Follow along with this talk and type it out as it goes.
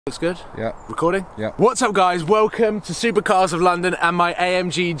Looks good? Yeah. Recording? Yeah. What's up guys, welcome to Supercars of London and my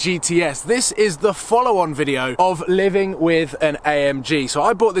AMG GT-S. This is the follow-on video of living with an AMG. So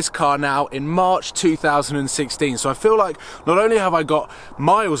I bought this car now in March 2016. So I feel like not only have I got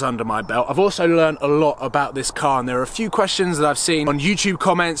miles under my belt, I've also learned a lot about this car. And there are a few questions that I've seen on YouTube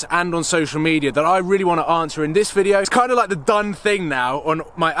comments and on social media that I really want to answer in this video. It's kind of like the done thing now. On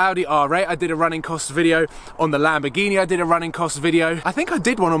my Audi R8, I did a running costs video. On the Lamborghini, I did a running costs video. I think I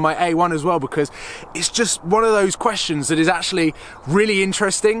did one on my A1 as well, because it's just one of those questions that is actually really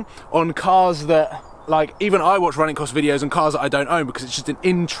interesting on cars that, like, even I watch running cost videos on cars that I don't own because it's just an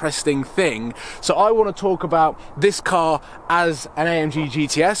interesting thing. So I want to talk about this car as an AMG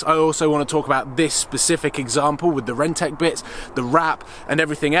GT-S. I also want to talk about this specific example with the Renntech bits, the wrap and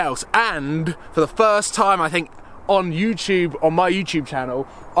everything else. And for the first time, I think, on YouTube, on my YouTube channel,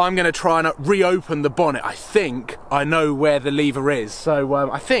 I'm going to try and reopen the bonnet. I think I know where the lever is. So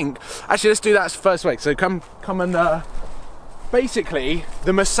I think, actually let's do that first way. So come and, basically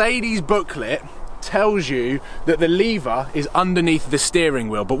the Mercedes booklet tells you that the lever is underneath the steering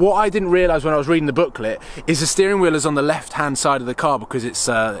wheel. But what I didn't realise when I was reading the booklet is the steering wheel is on the left hand side of the car because it's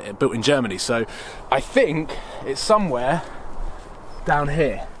built in Germany. So I think it's somewhere down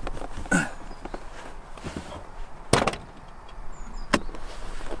here.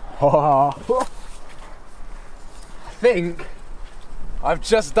 I think I've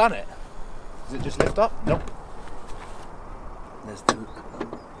just done it. Does it just lift up? Nope. There's the...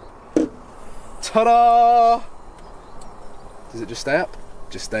 Ta-da! Does it just stay up?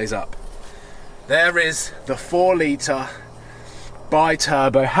 Just stays up. There is the 4-litre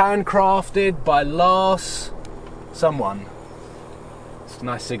bi-turbo, handcrafted by Lars someone. It's a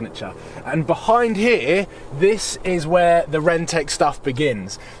nice signature. And behind here, this is where the Renntech stuff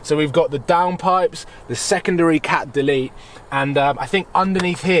begins. So we've got the downpipes, the secondary cat delete, and I think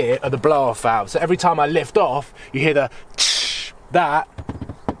underneath here are the blow-off valves. So every time I lift off, you hear the tsh. That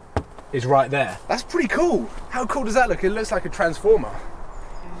is right there. That's pretty cool. How cool does that look? It looks like a transformer.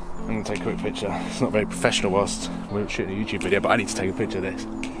 I'm gonna take a quick picture. It's not very professional whilst we're shooting a YouTube video, but I need to take a picture of this.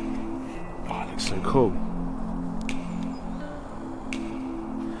 Oh, it looks so cool.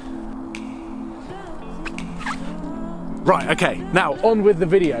 Right, okay, now on with the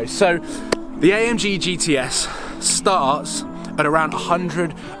video. So the AMG GT-S starts at around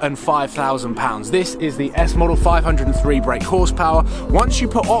 £105,000. This is the S model, 503 brake horsepower. Once you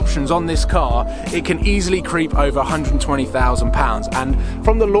put options on this car, it can easily creep over £120,000. And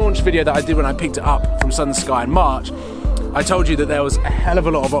from the launch video that I did when I picked it up from Southern Sky in March, I told you that there was a hell of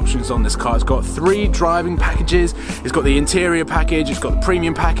a lot of options on this car. It's got 3 driving packages, it's got the interior package, it's got the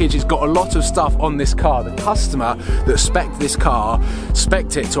premium package, it's got a lot of stuff on this car. The customer that spec'd this car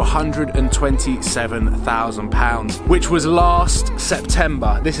spec'd it to £127,000, which was last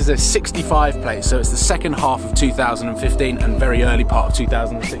September. This is a 65 plate, so it's the second half of 2015 and very early part of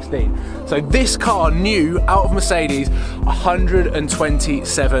 2016. So this car new out of Mercedes,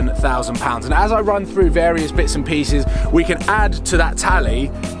 £127,000. And as I run through various bits and pieces, we can add to that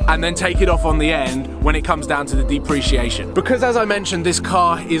tally and then take it off on the end when it comes down to the depreciation. Because as I mentioned, this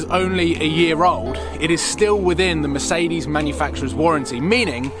car is only a year old, it is still within the Mercedes manufacturer's warranty,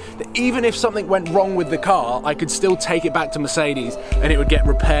 meaning that even if something went wrong with the car, I could still take it back to Mercedes and it would get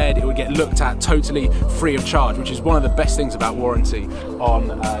repaired, it would get looked at totally free of charge, which is one of the best things about warranty on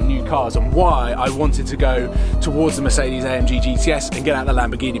new cars, and why I wanted to go towards the Mercedes AMG GT-S and get out the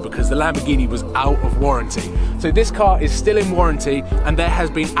Lamborghini, because the Lamborghini was out of warranty. So this car is still in warranty and there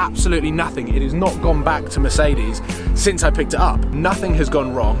has been absolutely nothing. It has not gone back to Mercedes since I picked it up. Nothing has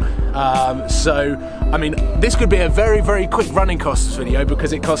gone wrong. So, I mean, this could be a very, very quick running costs video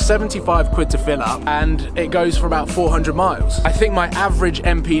because it costs 75 quid to fill up and it goes for about 400 miles. I think my average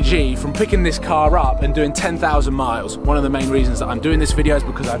MPG from picking this car up and doing 10,000 miles, one of the main reasons that I'm doing this video is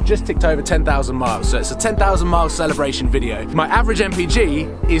because I've just ticked over 10,000 miles. So it's a 10,000 mile celebration video. My average MPG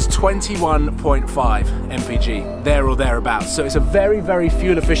is 21.5 MPG, there or thereabouts. So it's a very, very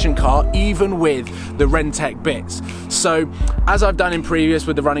fuel efficient car, even with the Renntech bits. So as I've done in previous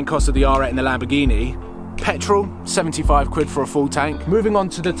with the running cost of the R8 and the Lamborghini, petrol, 75 quid for a full tank. Moving on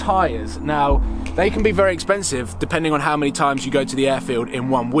to the tyres. Now, they can be very expensive depending on how many times you go to the airfield in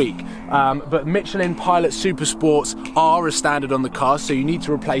 1 week. But Michelin Pilot Super Sports are a standard on the car, so you need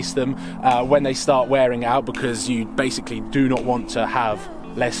to replace them when they start wearing out, because you basically do not want to have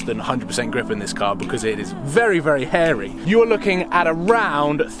less than 100% grip in this car because it is very, very hairy. You're looking at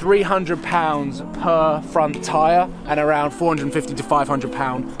around £300 per front tyre and around £450 to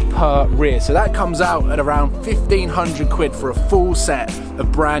 £500 per rear. So that comes out at around 1,500 quid for a full set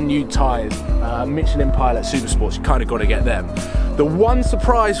of brand new tyres. Michelin Pilot Super Sports, you kind of got to get them. The one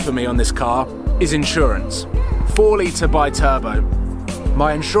surprise for me on this car is insurance. 4-litre bi-turbo.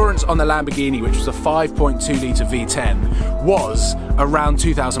 My insurance on the Lamborghini, which was a 5.2-litre V10, was around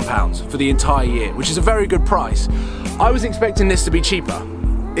 £2,000 for the entire year, which is a very good price. I was expecting this to be cheaper.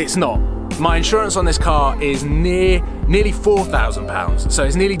 It's not. My insurance on this car is nearly £4,000, so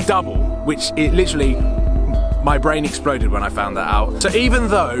it's nearly double, which it literally, my brain exploded when I found that out. So even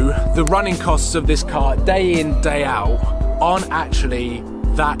though the running costs of this car day in, day out aren't actually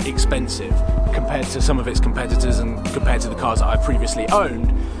that expensive compared to some of its competitors and compared to the cars that I previously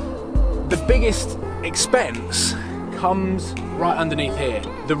owned, the biggest expense comes right underneath here,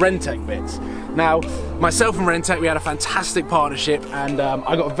 the Renntech bits. Now, myself and Renntech, we had a fantastic partnership, and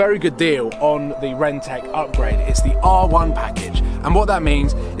I got a very good deal on the Renntech upgrade. It's the R1 package, and what that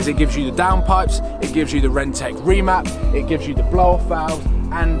means is it gives you the downpipes, it gives you the Renntech remap, it gives you the blow-off valves,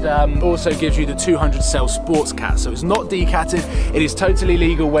 and also gives you the 200-cell sports cat. So it's not decatted, it is totally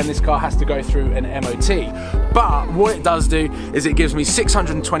legal when this car has to go through an MOT. But what it does do is it gives me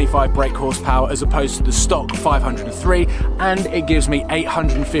 625 brake horsepower as opposed to the stock 503, and it gives me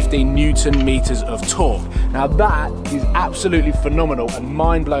 815 Newton meters of torque. Now that is absolutely phenomenal and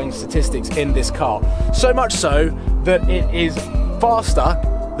mind-blowing statistics in this car. So much so that it is faster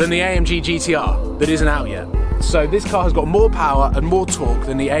than the AMG GT-R that isn't out yet. So this car has got more power and more torque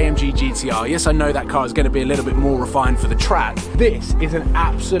than the AMG GT-R. Yes, I know that car is going to be a little bit more refined for the track. This is an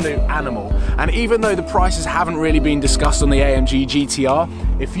absolute animal. And even though the prices haven't really been discussed on the AMG GT-R,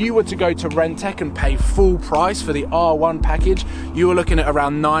 if you were to go to Renntech and pay full price for the R1 package, you were looking at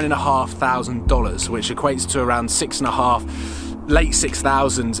around $9,500, which equates to around late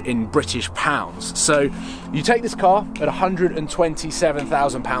 6,000s in British pounds. So you take this car at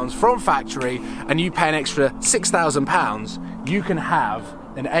 £127,000 from factory and you pay an extra £6,000, you can have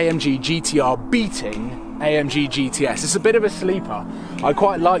an AMG GT-R beating AMG GT-S. It's a bit of a sleeper. I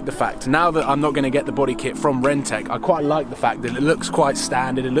quite like the fact, now that I'm not going to get the body kit from Renntech, I quite like the fact that it looks quite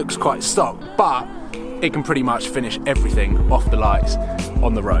standard, it looks quite stock, but it can pretty much finish everything off the lights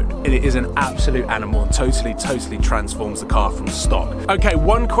on the road. It is an absolute animal and totally transforms the car from stock. Okay,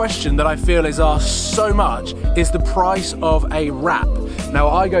 one question that I feel is asked so much is the price of a wrap. Now,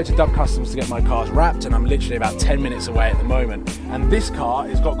 I go to Dub Customs to get my cars wrapped, and I'm literally about 10 minutes away at the moment. And this car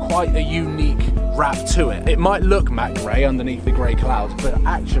has got quite a unique wrap to it. It might look matte grey underneath the grey clouds, but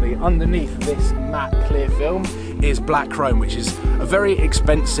actually underneath this matte clear film is black chrome, which is a very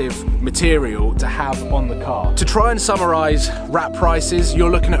expensive material to have on the car. To try and summarise wrap prices,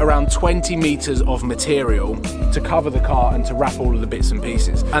 you're looking at around 20 meters of material to cover the car and to wrap all of the bits and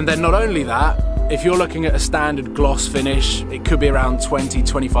pieces. And then not only that, if you're looking at a standard gloss finish, it could be around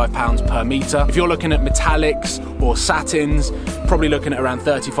 £20–25 per metre. If you're looking at metallics or satins, probably looking at around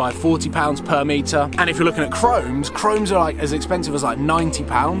 £35–40 per metre. And if you're looking at chromes are like as expensive as like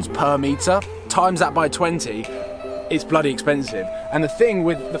 £90 per metre. Times that by 20, it's bloody expensive. And the thing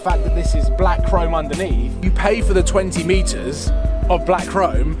with the fact that this is black chrome underneath, you pay for the 20 meters of black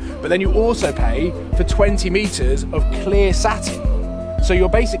chrome, but then you also pay for 20 meters of clear satin. So you're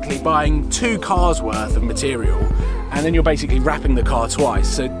basically buying 2 cars worth of material, and then you're basically wrapping the car twice.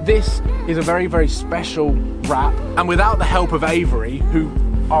 So this is a very special wrap, and without the help of Avery, who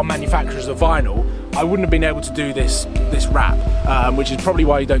are manufacturers of vinyl, I wouldn't have been able to do this wrap, which is probably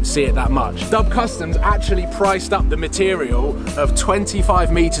why you don't see it that much. Dub Customs actually priced up the material of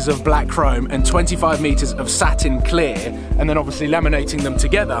 25 meters of black chrome and 25 meters of satin clear, and then obviously laminating them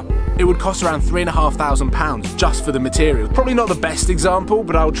together. It would cost around £3,500 just for the material. Probably not the best example,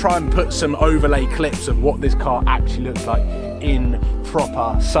 but I'll try and put some overlay clips of what this car actually looks like in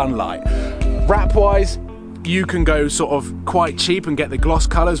proper sunlight. Wrap wise, you can go sort of quite cheap and get the gloss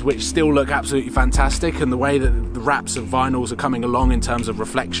colours, which still look absolutely fantastic, and the way that the wraps of vinyls are coming along in terms of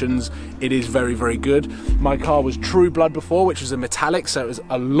reflections, it is very good. My car was True Blood before, which was a metallic, so it was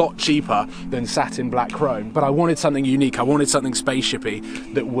a lot cheaper than satin black chrome, but I wanted something unique, I wanted something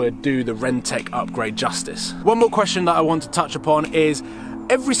spaceshipy that would do the Renntech upgrade justice. One more question that I want to touch upon is,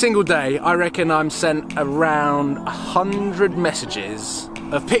 every single day I reckon I'm sent around 100 messages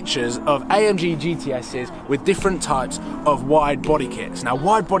of pictures of AMG GT-S's with different types of wide body kits. Now,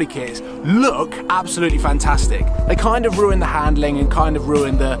 wide body kits look absolutely fantastic. They kind of ruin the handling and kind of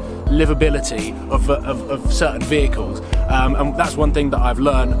ruin the livability of certain vehicles. And that's one thing that I've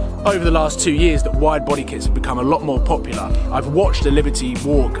learned over the last 2 years, that wide body kits have become a lot more popular. I've watched a Liberty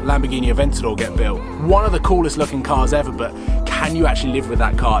Walk Lamborghini Aventador get built. One of the coolest looking cars ever, but can you actually live with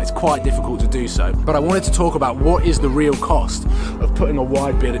that car? It's quite difficult to do so. But I wanted to talk about what is the real cost of putting a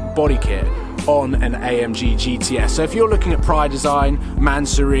wide body kit on an AMG GT-S. So if you're looking at Pride Design,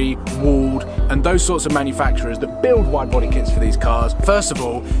 Mansory, Wald, and those sorts of manufacturers that build wide body kits for these cars, first of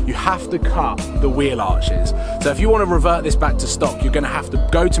all, you have to cut the wheel arches. So if you want to revert this back to stock, you're going to have to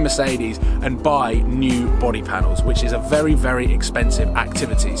go to Mercedes and buy new body panels, which is a very, very expensive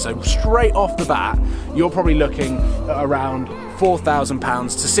activity. So straight off the bat, you're probably looking at around £4,000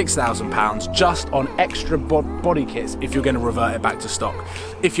 to £6,000 just on extra body kits if you're going to revert it back to stock.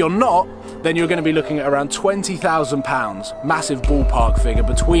 If you're not, then you're going to be looking at around £20,000, massive ballpark figure,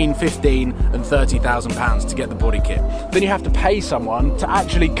 between £15,000 and £30,000 to get the body kit. Then you have to pay someone to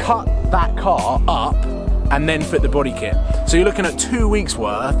actually cut that car up and then fit the body kit. So you're looking at 2 weeks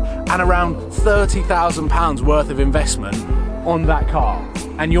worth and around £30,000 worth of investment on that car.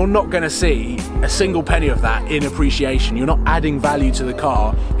 And you're not going to see a single penny of that in appreciation. You're not adding value to the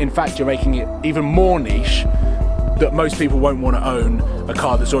car. In fact, you're making it even more niche, that most people won't want to own a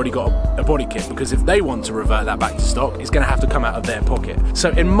car that's already got a body kit, because if they want to revert that back to stock, it's going to have to come out of their pocket. So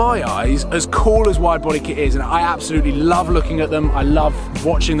in my eyes, as cool as wide body kit is, and I absolutely love looking at them, I love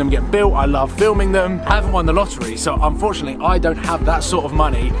watching them get built, I love filming them, I haven't won the lottery, so unfortunately I don't have that sort of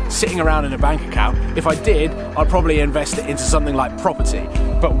money sitting around in a bank account. If I did, I'd probably invest it into something like property.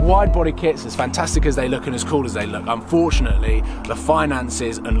 But wide body kits, as fantastic as they look and as cool as they look, unfortunately the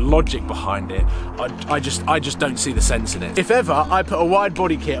finances and logic behind it, I just don't see the sense in it. If ever I put a wide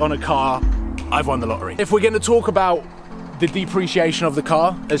body kit on a car, I've won the lottery. If we're going to talk about the depreciation of the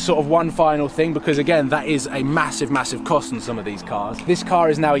car as sort of one final thing, because again, that is a massive, massive cost on some of these cars. This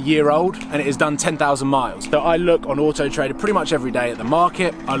car is now a year old and it has done 10,000 miles. So I look on Auto Trader pretty much every day at the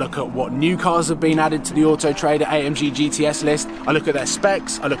market. I look at what new cars have been added to the Auto Trader AMG GT-S list. I look at their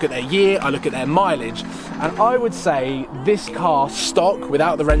specs, I look at their year, I look at their mileage. And I would say this car stock,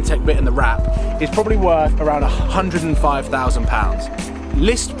 without the Renntech bit and the wrap, is probably worth around £105,000.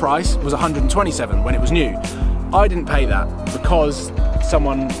 List price was 127 when it was new. I didn't pay that because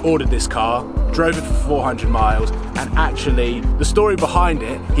someone ordered this car, drove it for 400 miles, and actually, the story behind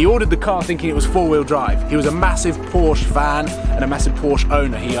it, he ordered the car thinking it was four-wheel drive. He was a massive Porsche fan and a massive Porsche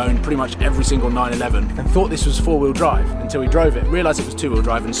owner. He owned pretty much every single 911 and thought this was four-wheel drive until he drove it, realised it was two-wheel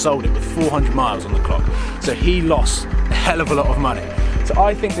drive and sold it with 400 miles on the clock. So he lost a hell of a lot of money. So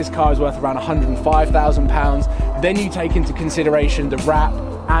I think this car is worth around £105,000. Then you take into consideration the wrap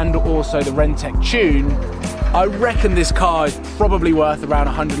and also the Renntech tune. I reckon this car is probably worth around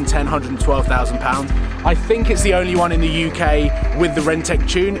 £110,000, £112,000. I think it's the only one in the UK with the Renntech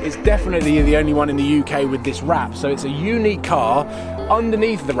tune. It's definitely the only one in the UK with this wrap. So it's a unique car.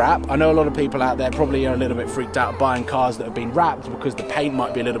 Underneath the wrap, I know a lot of people out there probably are a little bit freaked out buying cars that have been wrapped because the paint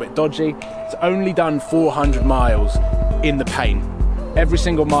might be a little bit dodgy. It's only done 400 miles in the paint. Every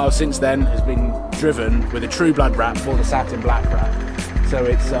single mile since then has been driven with a True Blood wrap or the satin black wrap. So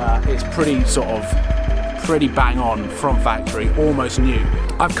it's pretty bang on from factory, almost new.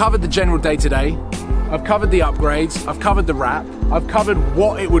 I've covered the general day-to-day, I've covered the upgrades, I've covered the wrap, I've covered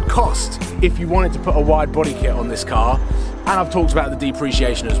what it would cost if you wanted to put a wide body kit on this car, and I've talked about the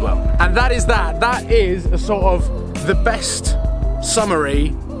depreciation as well. And that is a sort of the best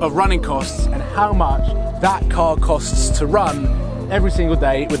summary of running costs and how much that car costs to run every single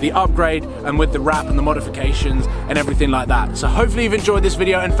day with the upgrade and with the wrap and the modifications and everything like that. So hopefully you've enjoyed this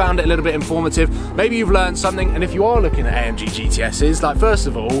video and found it a little bit informative. Maybe you've learned something, and if you are looking at AMG GT-S's, like, first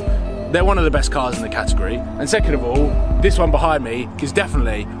of all, they're one of the best cars in the category, and second of all, this one behind me is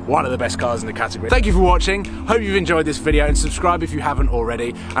definitely one of the best cars in the category. Thank you for watching, hope you've enjoyed this video, and subscribe if you haven't already,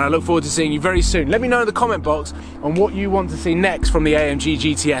 and I look forward to seeing you very soon. Let me know in the comment box on what you want to see next from the AMG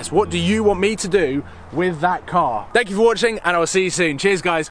GT-S. What do you want me to do with that car? Thank you for watching, and I will see you soon. Cheers, guys.